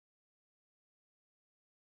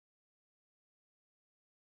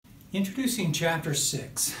Introducing Chapter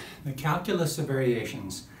 6, the Calculus of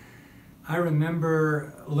Variations. I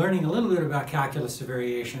remember learning a little bit about calculus of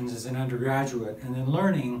variations as an undergraduate and then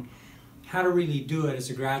learning how to really do it as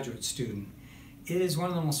a graduate student. It is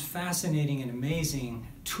one of the most fascinating and amazing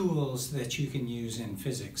tools that you can use in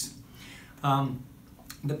physics. The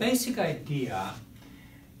basic idea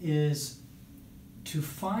is to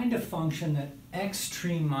find a function that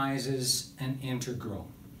extremizes an integral.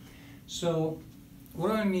 So what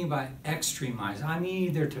do I mean by extremize? I mean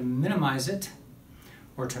either to minimize it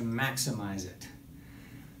or to maximize it.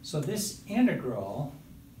 So this integral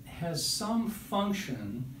has some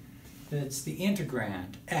function that's the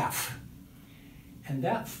integrand, f. And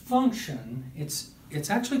that function, it's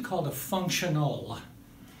actually called a functional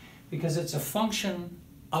because it's a function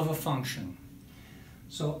of a function.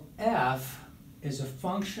 So f is a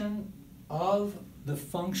function of the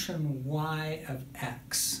function y of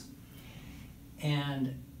x.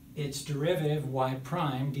 And its derivative y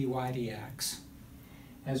prime dy dx,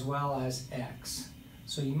 as well as x.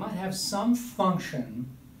 So you might have some function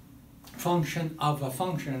of a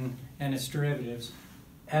function and its derivatives,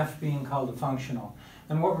 f being called a functional.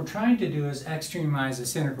 And what we're trying to do is extremize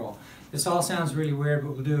this integral. This all sounds really weird,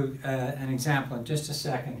 but we'll do an example in just a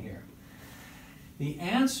second here. The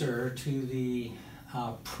answer to the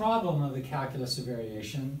problem of the calculus of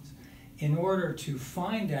variations, in order to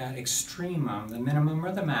find that extremum, the minimum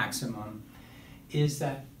or the maximum, is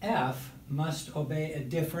that f must obey a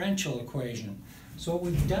differential equation. So what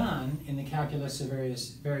we've done in the calculus of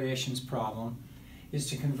variations problem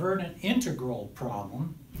is to convert an integral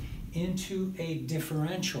problem into a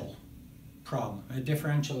differential problem, a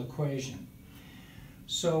differential equation.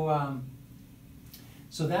 So,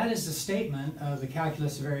 so that is the statement of the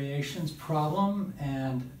calculus of variations problem,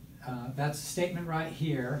 and that's the statement right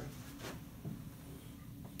here.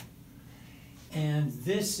 And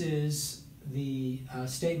this is the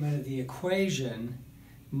statement of the equation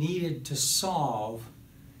needed to solve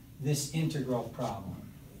this integral problem.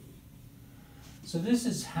 So this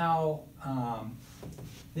is how,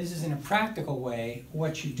 this is in a practical way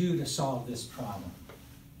what you do to solve this problem.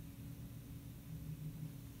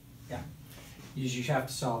 Yeah, you have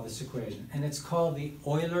to solve this equation. And it's called the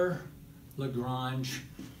Euler-Lagrange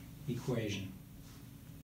equation.